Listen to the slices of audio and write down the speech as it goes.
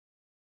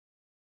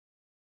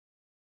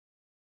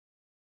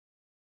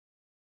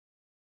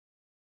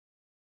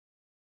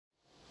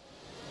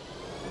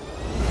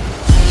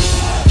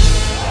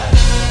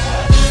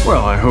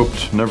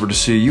hoped never to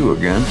see you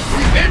again.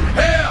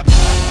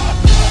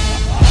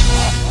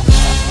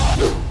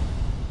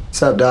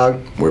 What's up,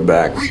 dog? We're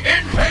back.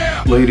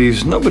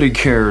 Ladies, nobody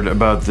cared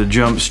about the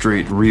Jump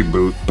Street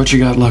reboot, but you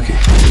got lucky.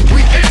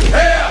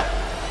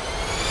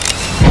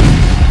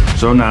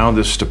 So now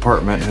this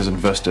department has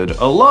invested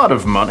a lot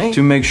of money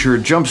to make sure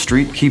Jump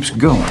Street keeps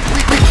going.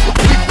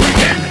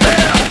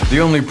 The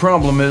only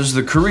problem is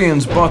the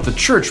Koreans bought the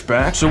church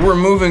back, so we're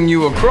moving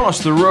you across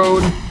the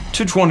road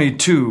to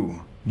 22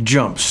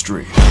 Jump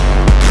Street.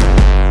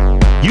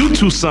 You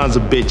two sons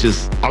of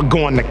bitches are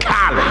going to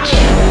college.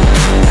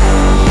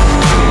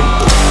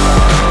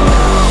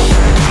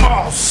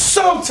 Oh,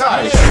 so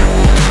tight!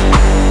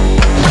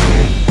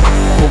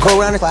 We'll go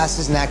around to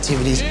classes and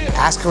activities,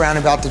 ask around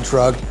about the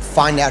drug,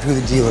 find out who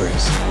the dealer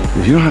is.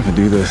 You don't have to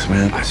do this,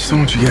 man. I just don't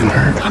want you getting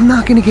hurt. I'm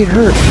not gonna get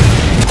hurt.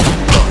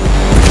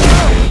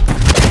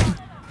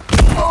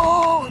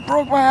 Oh, it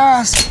broke my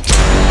ass.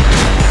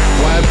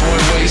 White boy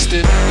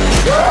wasted.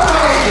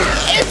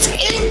 It's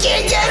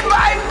inking in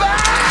my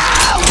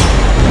mouth!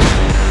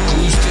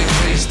 Glue stick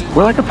pasted.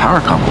 We're like a power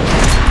couple.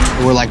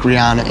 We're like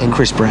Rihanna and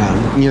Chris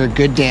Brown. You're a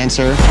good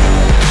dancer,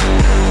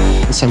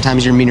 and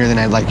sometimes you're meaner than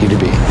I'd like you to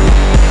be.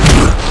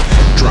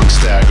 Drunk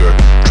stagger,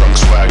 drunk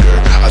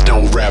swagger. I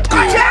don't rap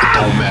good, it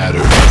don't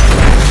matter.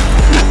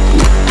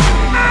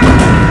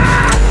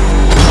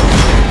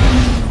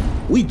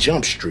 We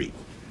Jump Street,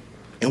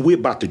 and we're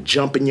about to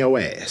jump in your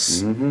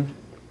ass.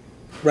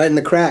 Right in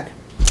the crack.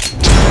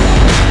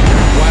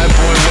 White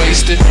boy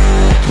wasted.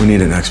 We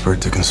need an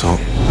expert to consult.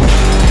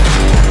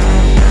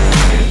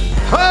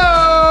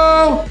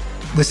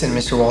 Listen,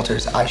 Mr.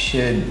 Walters, I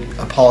should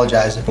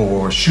apologize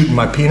For shooting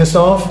my penis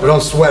off? But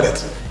don't sweat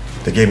it.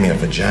 They gave me a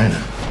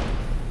vagina.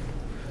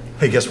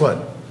 Hey, guess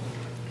what?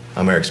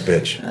 I'm Eric's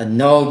bitch.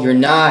 No, you're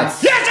not.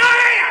 Yes,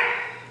 I am!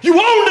 You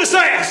own this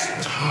ass!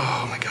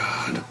 Oh my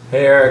God.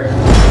 Hey, Eric.